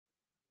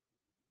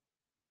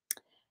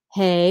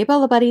Hey,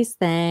 Bolo buddies,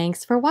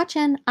 thanks for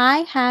watching.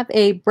 I have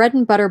a bread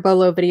and butter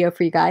bolo video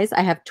for you guys.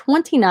 I have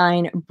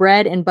 29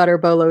 bread and butter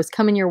bolos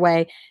coming your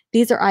way.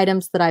 These are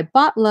items that I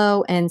bought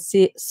low and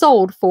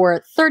sold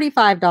for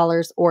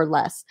 $35 or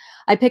less.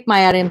 I pick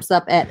my items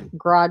up at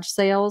garage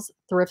sales,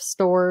 thrift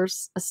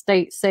stores,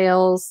 estate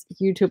sales,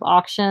 YouTube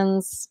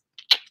auctions,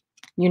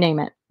 you name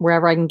it,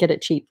 wherever I can get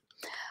it cheap.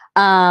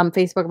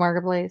 Facebook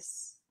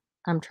Marketplace.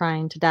 I'm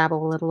trying to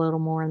dabble a little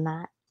more in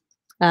that.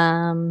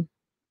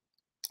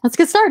 Let's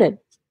get started.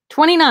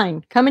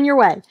 29 coming your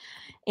way.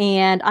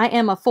 And I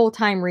am a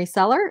full-time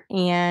reseller,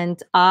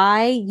 and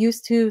I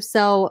used to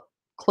sell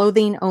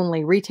clothing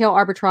only, retail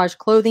arbitrage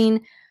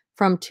clothing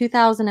from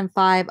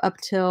 2005 up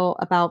till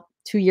about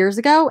 2 years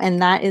ago. And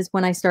that is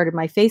when I started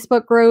my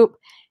Facebook group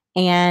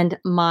and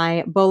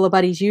my Bolo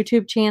Buddies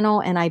YouTube channel.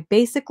 And I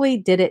basically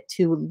did it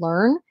to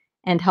learn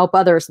and help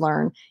others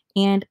learn.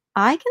 And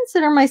I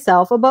consider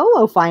myself a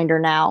Bolo finder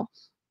now.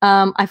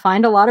 I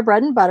find a lot of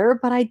bread and butter,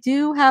 but I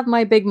do have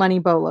my big money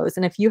bolos.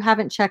 And if you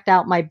haven't checked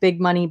out my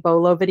big money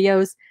bolo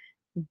videos,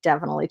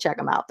 definitely check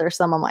them out. They're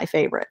some of my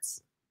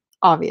favorites,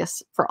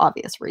 for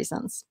obvious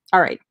reasons. All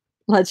right,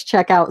 let's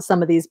check out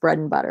some of these bread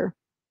and butter.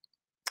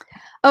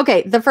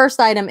 Okay, the first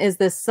item is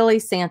this silly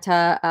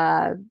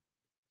Santa,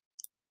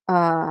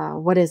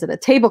 what is it? A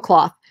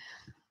tablecloth.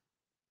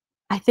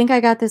 I think I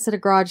got this at a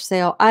garage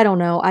sale. I don't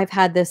know. I've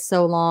had this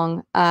so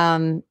long.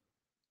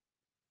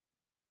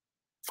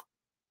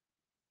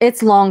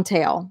 It's long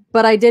tail,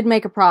 but I did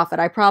make a profit.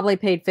 I probably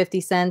paid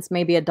 50 cents,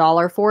 maybe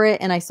 $1 for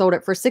it, and I sold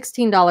it for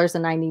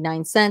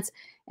 $16.99,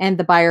 and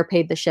the buyer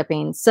paid the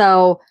shipping.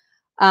 So,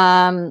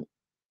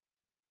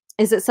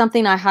 is it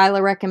something I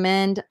highly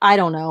recommend? I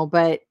don't know,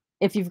 but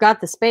if you've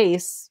got the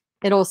space,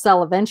 it'll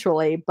sell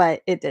eventually,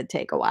 but it did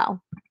take a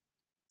while.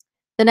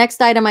 The next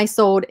item I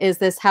sold is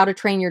this How to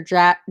Train Your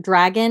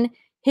Dragon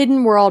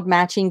Hidden World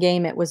matching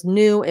game. It was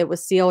new, it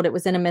was sealed, it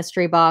was in a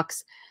mystery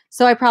box.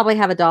 So I probably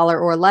have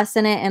 $1 or less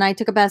in it, and I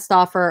took a best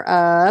offer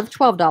of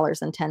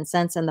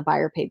 $12.10, and the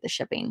buyer paid the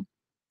shipping.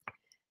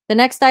 The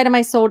next item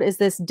I sold is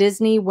this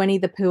Disney Winnie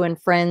the Pooh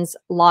and Friends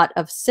lot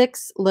of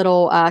 6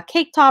 little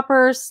cake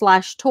toppers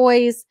 /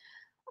 toys.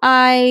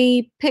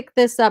 I picked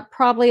this up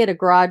probably at a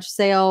garage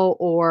sale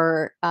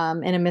or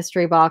in a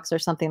mystery box or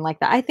something like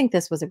that. I think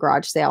this was a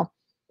garage sale.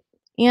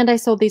 And I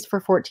sold these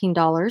for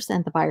 $14,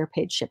 and the buyer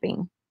paid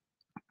shipping.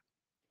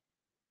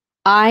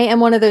 I am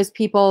one of those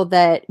people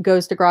that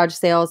goes to garage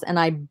sales and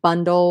I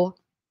bundle.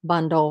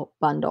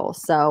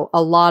 So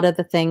a lot of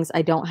the things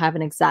I don't have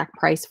an exact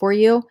price for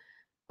you,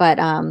 but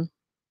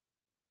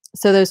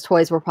so those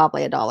toys were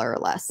probably $1 or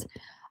less.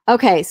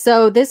 Okay,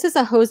 so this is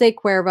a Jose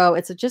Cuervo.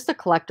 It's just a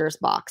collector's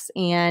box,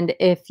 and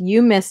if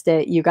you missed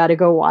it, you got to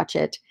go watch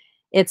it.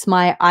 It's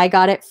my I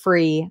got it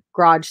free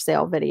garage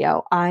sale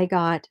video. I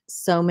got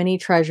so many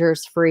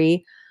treasures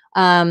free.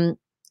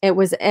 It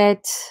was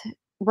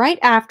right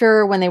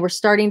after when they were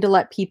starting to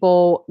let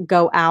people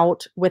go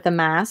out with a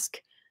mask.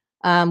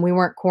 We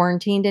weren't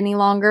quarantined any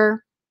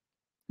longer,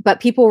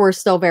 but people were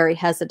still very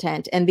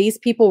hesitant. And these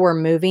people were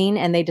moving,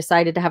 and they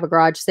decided to have a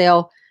garage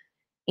sale.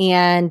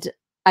 And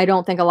I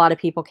don't think a lot of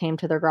people came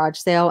to their garage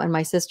sale. And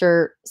my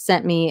sister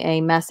sent me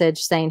a message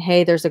saying,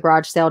 hey, there's a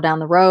garage sale down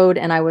the road.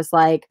 And I was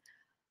like,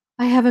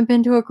 I haven't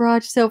been to a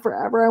garage sale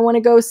forever. I want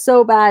to go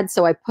so bad.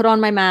 So I put on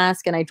my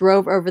mask and I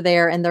drove over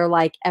there, and they're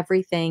like,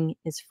 everything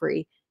is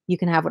free. You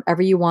can have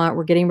whatever you want.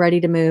 We're getting ready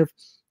to move.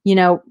 You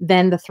know,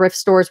 then the thrift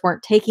stores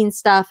weren't taking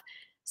stuff.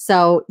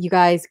 So you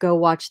guys go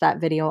watch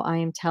that video. I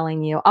am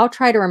telling you, I'll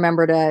try to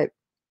remember to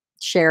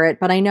share it,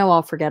 but I know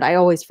I'll forget. I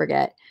always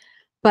forget.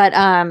 But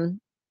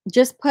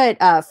just put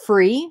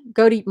free,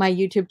 go to my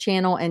YouTube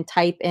channel and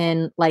type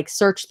in, like,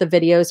 search the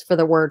videos for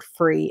the word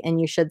free, and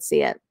you should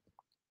see it.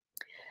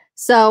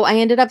 So I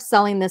ended up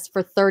selling this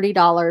for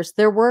 $30.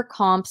 There were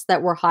comps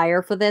that were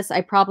higher for this.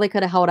 I probably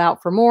could have held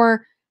out for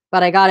more,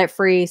 but I got it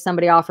free.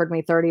 Somebody offered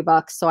me 30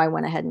 bucks, so I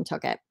went ahead and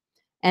took it,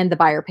 and the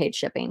buyer paid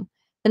shipping.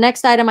 The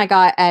next item I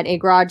got at a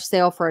garage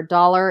sale for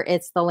 $1.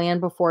 It's the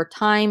Land Before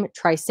Time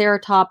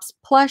Triceratops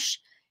plush,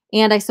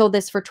 and I sold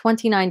this for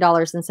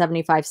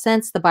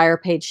 $29.75. The buyer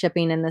paid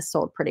shipping, and this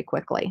sold pretty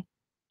quickly.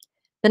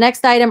 The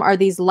next item are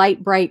these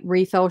light bright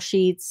refill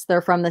sheets.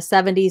 They're from the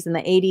 70s and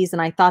the 80s,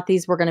 and I thought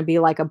these were going to be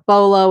like a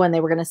bolo and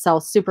they were going to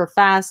sell super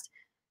fast.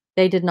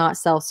 They did not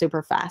sell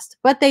super fast,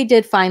 but they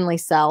did finally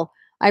sell.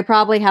 I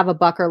probably have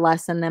 $1 or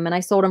less in them, and I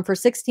sold them for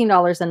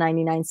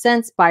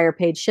 $16.99. Buyer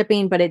paid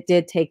shipping, but it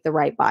did take the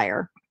right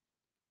buyer.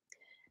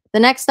 The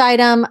next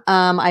item,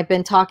 I've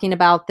been talking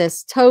about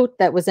this tote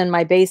that was in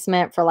my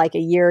basement for like a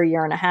year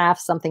and a half,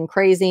 something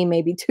crazy,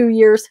 maybe 2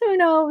 years, who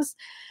knows?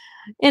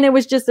 And it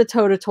was just a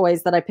tote of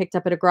toys that I picked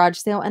up at a garage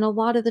sale, and a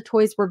lot of the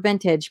toys were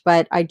vintage,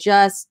 but I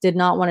just did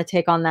not want to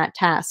take on that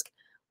task.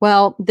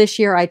 Well, this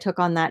year I took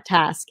on that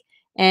task,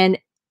 and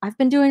I've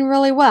been doing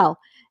really well.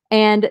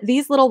 And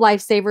these little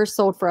lifesavers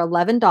sold for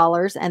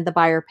 $11, and the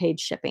buyer paid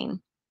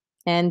shipping.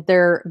 And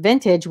they're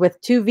vintage with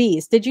 2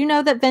 V's. Did you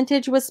know that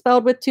vintage was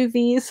spelled with 2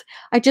 V's?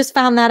 I just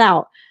found that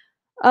out.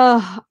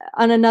 On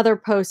another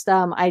post,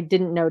 I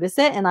didn't notice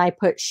it, and I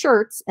put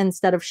shirts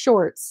instead of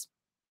shorts.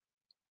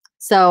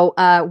 So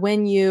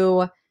when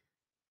you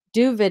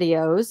do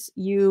videos,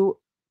 you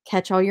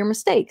catch all your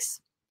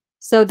mistakes.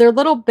 So they're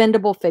little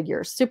bendable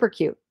figures, super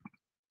cute.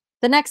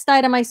 The next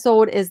item I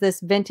sold is this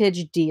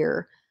vintage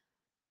deer.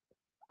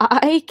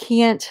 I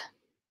can't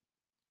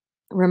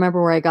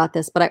remember where I got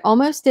this, but I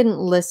almost didn't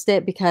list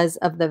it because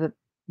of the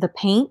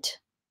paint.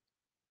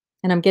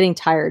 And I'm getting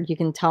tired. You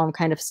can tell I'm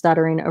kind of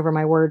stuttering over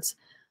my words.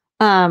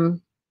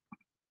 Um,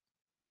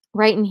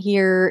 right in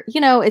here, you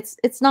know, it's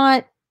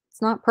not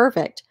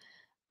perfect,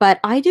 but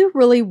I do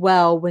really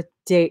well with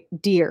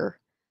deer.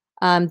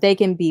 They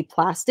can be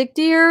plastic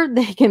deer,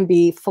 they can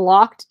be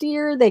flocked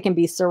deer, they can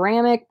be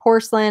ceramic,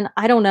 porcelain.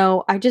 I don't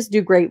know. I just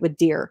do great with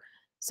deer.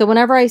 So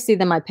whenever I see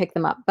them, I pick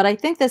them up. But I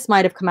think this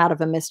might have come out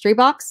of a mystery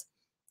box.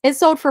 It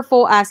sold for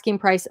full asking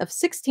price of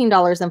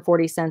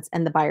 $16.40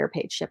 and the buyer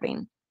paid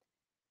shipping.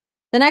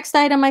 The next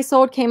item I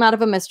sold came out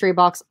of a mystery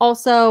box.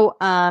 Also,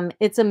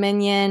 it's a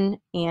minion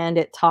and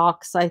it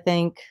talks, I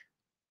think.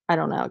 I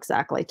don't know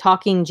exactly.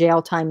 Talking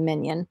jail time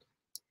minion.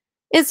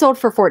 It sold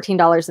for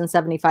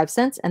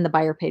 $14.75 and the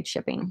buyer paid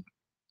shipping.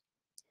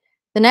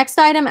 The next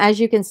item, as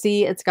you can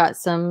see, it's got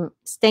some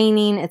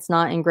staining. It's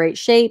not in great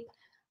shape,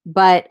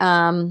 but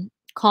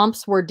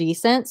comps were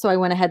decent. So I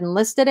went ahead and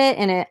listed it,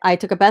 and I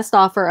took a best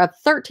offer of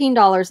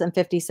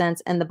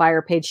 $13.50 and the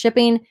buyer paid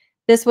shipping.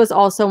 This was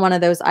also one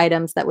of those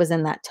items that was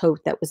in that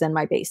tote that was in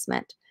my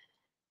basement.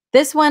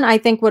 This one I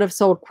think would have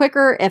sold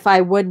quicker if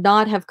I would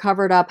not have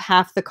covered up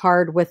half the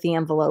card with the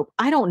envelope.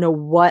 I don't know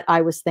what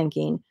I was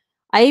thinking.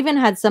 I even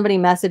had somebody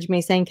message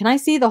me saying, "Can I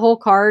see the whole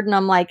card?" And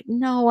I'm like,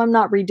 "No, I'm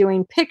not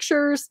redoing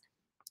pictures."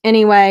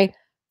 Anyway,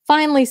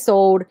 finally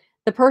sold.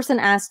 The person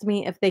asked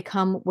me if they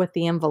come with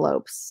the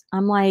envelopes.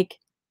 I'm like,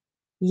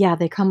 "Yeah,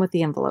 they come with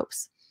the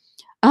envelopes."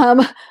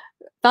 Um,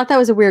 thought that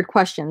was a weird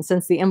question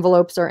since the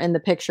envelopes are in the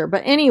picture.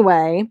 But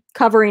anyway,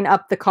 covering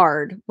up the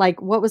card.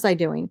 Like, what was I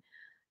doing?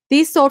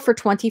 These sold for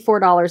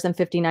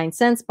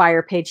 $24.59.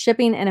 Buyer paid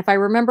shipping. And if I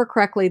remember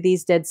correctly,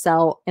 these did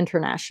sell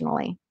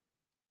internationally.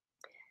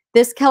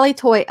 This Kelly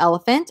toy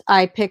elephant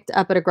I picked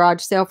up at a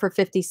garage sale for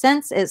 50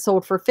 cents. It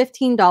sold for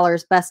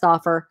 $15. Best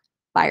offer.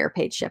 Buyer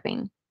paid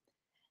shipping.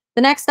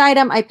 The next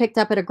item I picked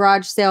up at a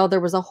garage sale,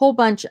 there was a whole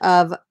bunch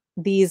of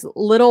these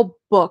little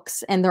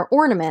books and their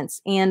ornaments,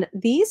 and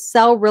these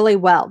sell really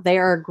well. They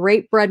are a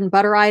great bread and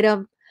butter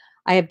item.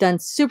 I have done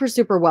super,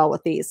 super well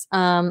with these.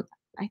 I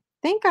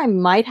think I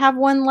might have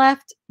one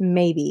left,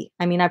 maybe.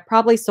 I mean, I've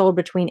probably sold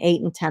between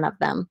 8 and 10 of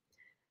them.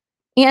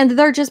 And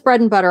they're just bread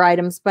and butter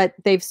items, but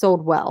they've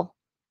sold well.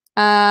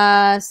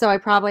 So I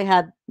probably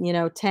had,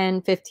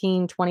 10,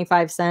 15,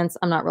 25 cents.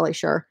 I'm not really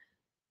sure,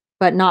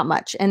 but not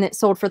much. And it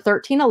sold for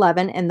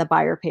 $13.11 and the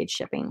buyer paid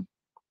shipping.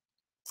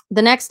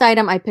 The next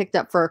item I picked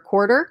up for a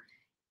quarter,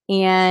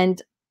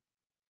 and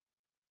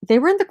they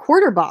were in the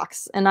quarter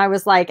box. And I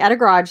was like at a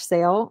garage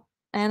sale,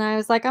 and I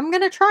was like, I'm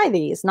going to try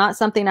these. Not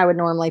something I would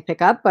normally pick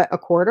up, but a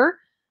quarter.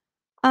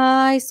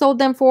 I sold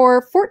them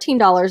for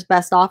 $14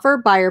 best offer,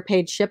 buyer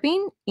paid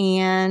shipping,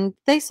 and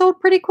they sold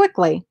pretty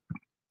quickly.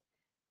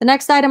 The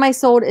next item I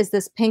sold is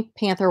this Pink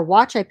Panther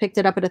watch. I picked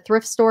it up at a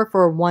thrift store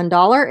for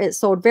 $1. It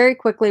sold very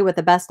quickly with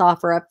a best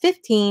offer of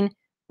 $15,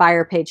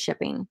 buyer paid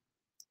shipping.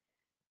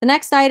 The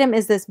next item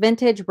is this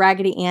vintage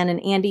Raggedy Ann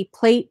and Andy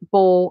plate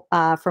bowl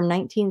from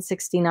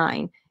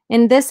 1969.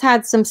 And this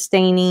had some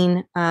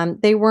staining.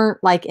 They weren't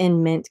like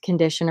in mint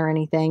condition or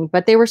anything,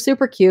 but they were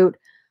super cute.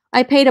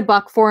 I paid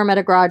 $1 for them at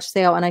a garage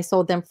sale, and I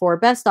sold them for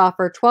best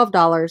offer,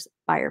 $12,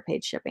 buyer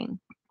paid shipping.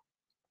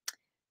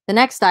 The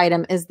next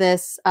item is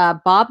this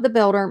Bob the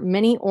Builder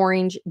mini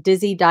orange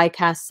Dizzy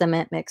die-cast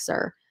cement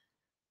mixer.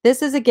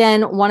 This is,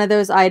 again, one of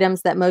those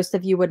items that most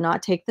of you would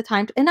not take the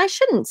time to, and I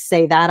shouldn't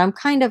say that. I'm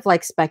kind of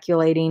like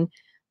speculating,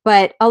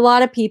 but a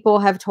lot of people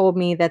have told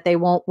me that they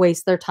won't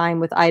waste their time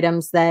with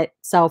items that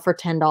sell for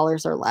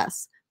 $10 or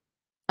less.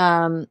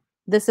 I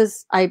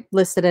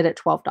listed it at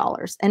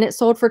 $12 and it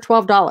sold for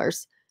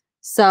 $12.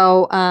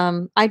 So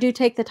I do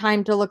take the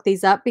time to look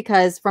these up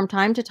because from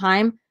time to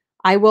time,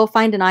 I will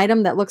find an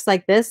item that looks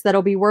like this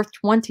that'll be worth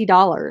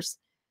 $20.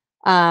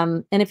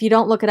 And if you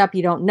don't look it up,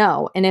 you don't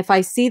know. And if I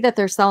see that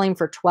they're selling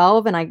for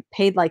 12 and I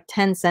paid like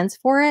 10 cents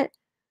for it,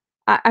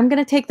 I'm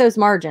going to take those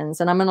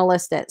margins and I'm going to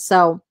list it.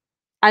 So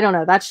I don't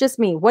know. That's just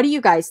me. What do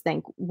you guys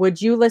think?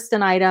 Would you list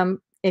an item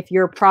if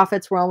your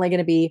profits were only going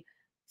to be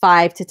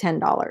 $5 to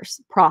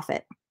 $10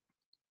 profit?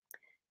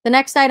 The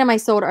next item I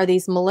sold are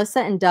these Melissa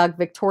and Doug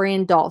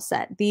Victorian doll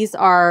set. These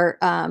are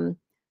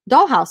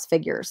dollhouse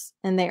figures,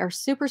 and they are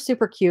super,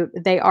 super cute.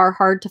 They are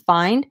hard to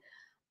find.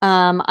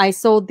 I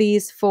sold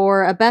these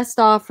for a best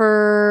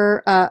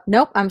offer.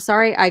 Nope, I'm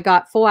sorry. I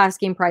got full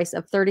asking price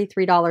of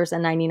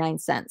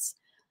 $33.99.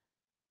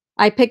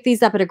 I picked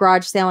these up at a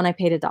garage sale and I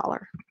paid $1.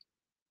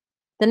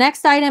 The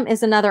next item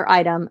is another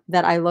item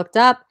that I looked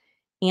up,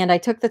 and I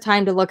took the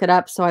time to look it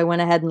up. So I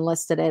went ahead and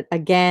listed it.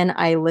 Again,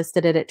 I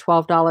listed it at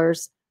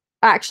 $12.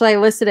 Actually, I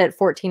listed it at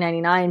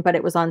 $14.99, but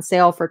it was on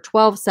sale for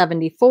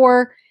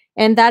 $12.74.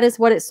 And that is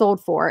what it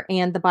sold for.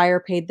 And the buyer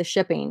paid the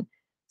shipping.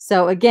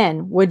 So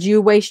again, would you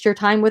waste your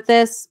time with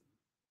this?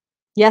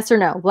 Yes or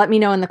no? Let me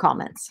know in the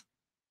comments.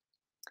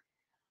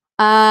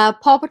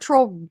 Paw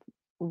Patrol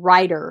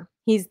Rider.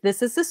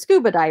 This is the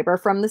scuba diver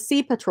from the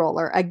Sea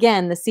Patroller.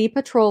 Again, the Sea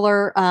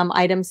Patroller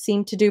items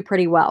seem to do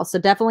pretty well, so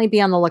definitely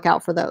be on the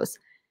lookout for those.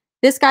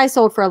 This guy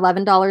sold for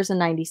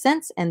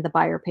 $11.90 and the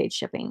buyer paid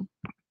shipping.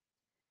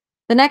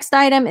 The next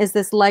item is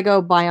this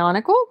Lego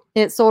Bionicle.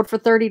 It sold for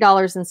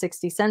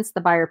 $30.60.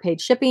 The buyer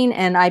paid shipping,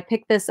 and I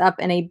picked this up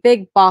in a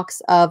big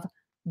box of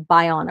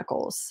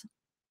Bionicles.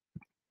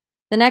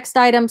 The next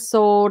item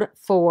sold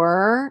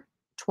for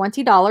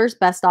 $20,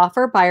 best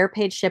offer, buyer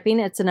paid shipping.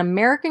 It's an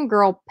American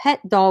Girl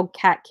pet dog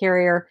cat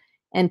carrier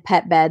and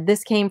pet bed.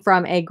 This came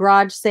from a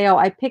garage sale.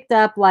 I picked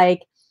up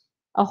like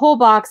a whole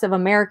box of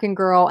American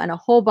Girl and a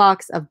whole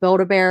box of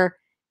Build-A-Bear,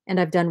 and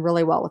I've done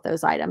really well with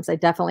those items. I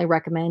definitely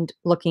recommend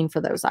looking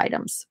for those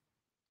items.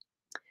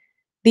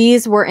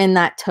 These were in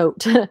that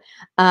tote.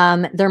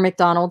 They're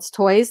McDonald's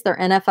toys. They're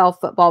NFL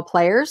football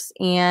players,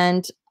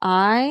 and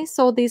I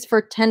sold these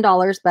for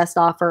 $10, best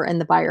offer, and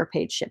the buyer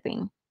paid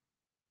shipping.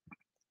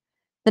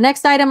 The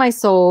next item I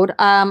sold,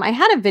 I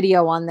had a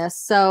video on this.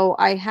 So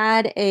I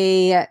had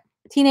a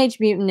Teenage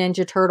Mutant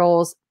Ninja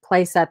Turtles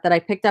playset that I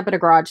picked up at a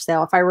garage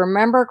sale. If I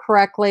remember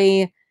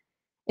correctly,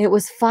 it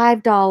was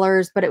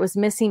 $5, but it was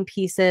missing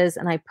pieces.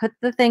 And I put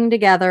the thing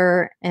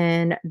together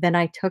and then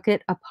I took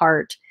it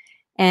apart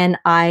and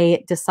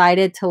I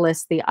decided to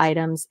list the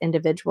items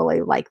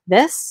individually like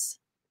this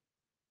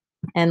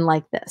and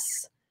like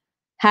this.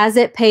 Has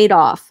it paid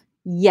off?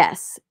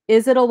 Yes.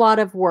 Is it a lot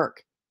of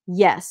work?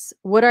 Yes.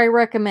 Would I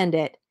recommend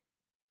it?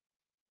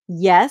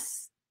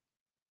 Yes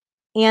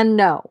and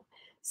no.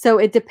 So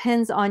it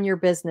depends on your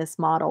business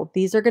model.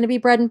 These are going to be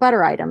bread and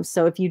butter items.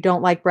 So if you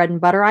don't like bread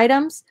and butter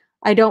items,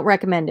 I don't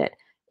recommend it.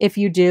 If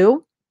you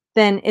do,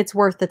 then it's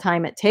worth the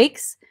time it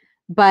takes.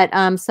 But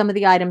some of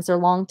the items are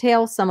long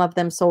tail. Some of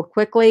them sold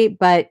quickly,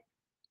 but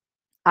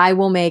I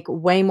will make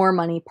way more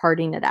money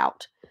parting it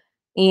out.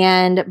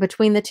 And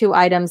between the two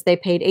items, they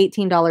paid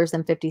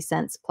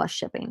 $18.50 plus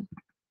shipping.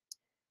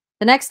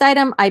 The next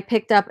item I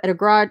picked up at a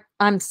garage,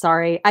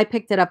 I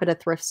picked it up at a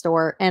thrift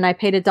store and I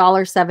paid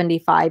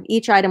 $1.75.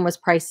 Each item was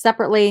priced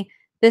separately.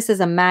 This is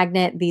a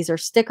magnet. These are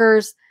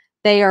stickers.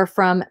 They are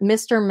from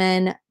Mr.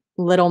 Men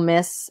Little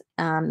Miss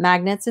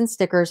magnets and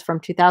stickers from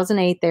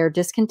 2008. They are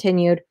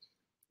discontinued.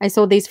 I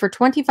sold these for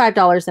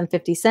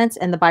 $25.50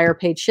 and the buyer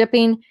paid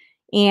shipping.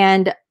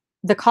 And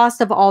the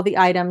cost of all the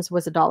items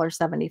was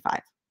 $1.75.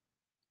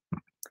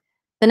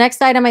 The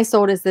next item I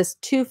sold is this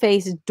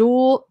Two-Face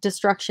Dual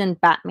Destruction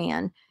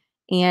Batman.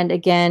 And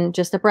again,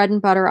 just a bread and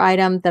butter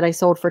item that I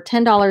sold for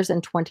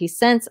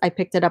 $10.20. I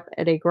picked it up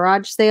at a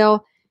garage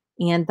sale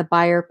and the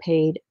buyer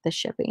paid the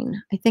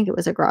shipping. I think it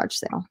was a garage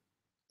sale.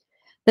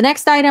 The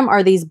next item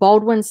are these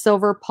Baldwin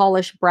Silver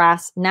Polished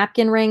Brass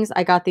Napkin Rings.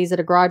 I got these at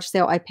a garage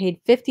sale. I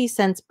paid 50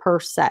 cents per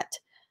set.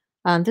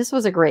 This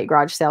was a great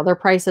garage sale. Their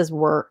prices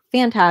were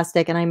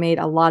fantastic and I made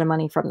a lot of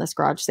money from this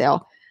garage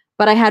sale.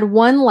 But I had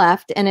one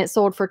left and it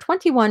sold for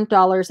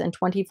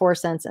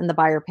 $21.24 and the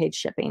buyer paid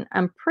shipping.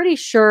 I'm pretty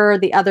sure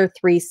the other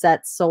 3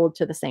 sets sold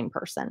to the same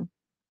person.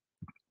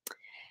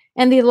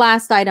 And the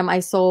last item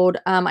I sold,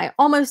 I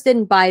almost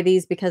didn't buy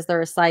these because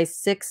they're a size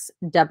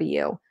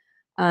 6W.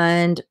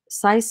 And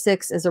size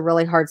 6 is a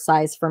really hard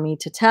size for me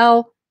to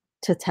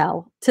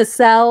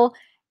sell.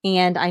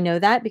 And I know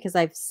that because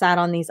I've sat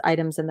on these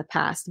items in the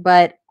past.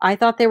 But I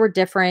thought they were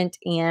different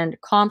and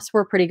comps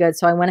were pretty good.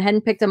 So I went ahead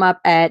and picked them up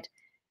at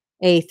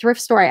a thrift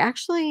store. I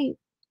actually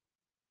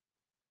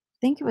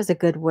think it was a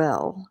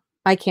Goodwill.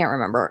 I can't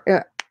remember.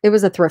 It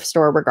was a thrift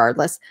store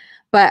regardless.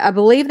 But I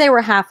believe they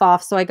were half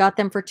off. So I got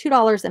them for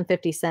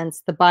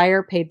 $2.50. The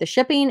buyer paid the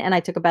shipping and I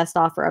took a best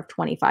offer of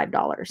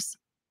 $25.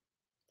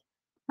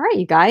 All right,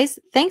 you guys,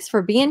 thanks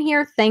for being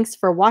here. Thanks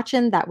for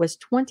watching. That was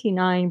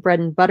 29 bread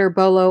and butter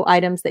Bolo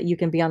items that you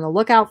can be on the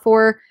lookout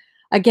for.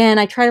 Again,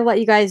 I try to let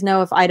you guys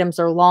know if items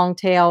are long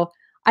tail.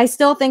 I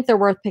still think they're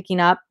worth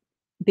picking up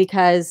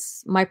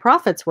because my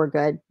profits were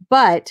good.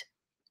 But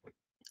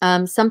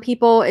some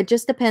people, it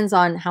just depends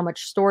on how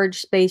much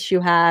storage space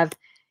you have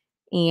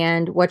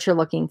and what you're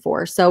looking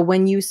for. So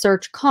when you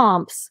search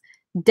comps,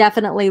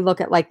 definitely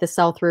look at like the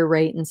sell-through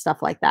rate and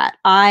stuff like that.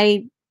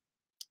 I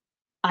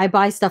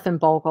buy stuff in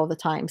bulk all the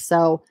time.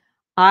 So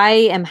I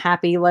am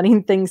happy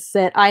letting things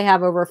sit. I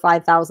have over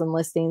 5,000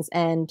 listings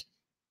and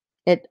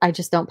I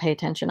just don't pay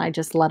attention. I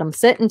just let them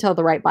sit until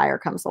the right buyer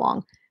comes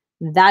along.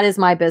 That is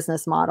my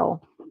business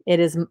model. It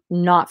is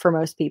not for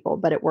most people,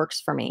 but it works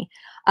for me.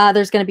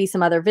 There's going to be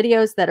some other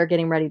videos that are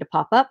getting ready to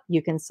pop up.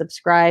 You can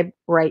subscribe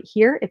right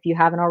here if you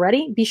haven't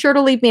already. Be sure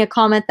to leave me a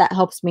comment. That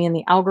helps me in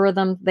the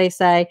algorithm, they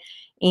say.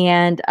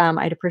 And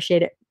I'd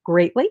appreciate it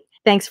greatly.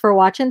 Thanks for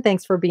watching.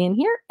 Thanks for being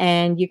here.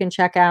 And you can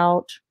check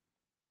out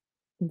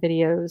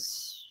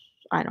videos,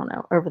 I don't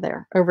know, over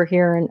there, over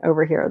here, and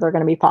over here. They're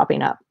going to be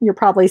popping up. You're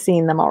probably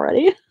seeing them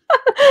already.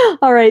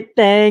 All right.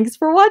 Thanks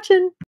for watching.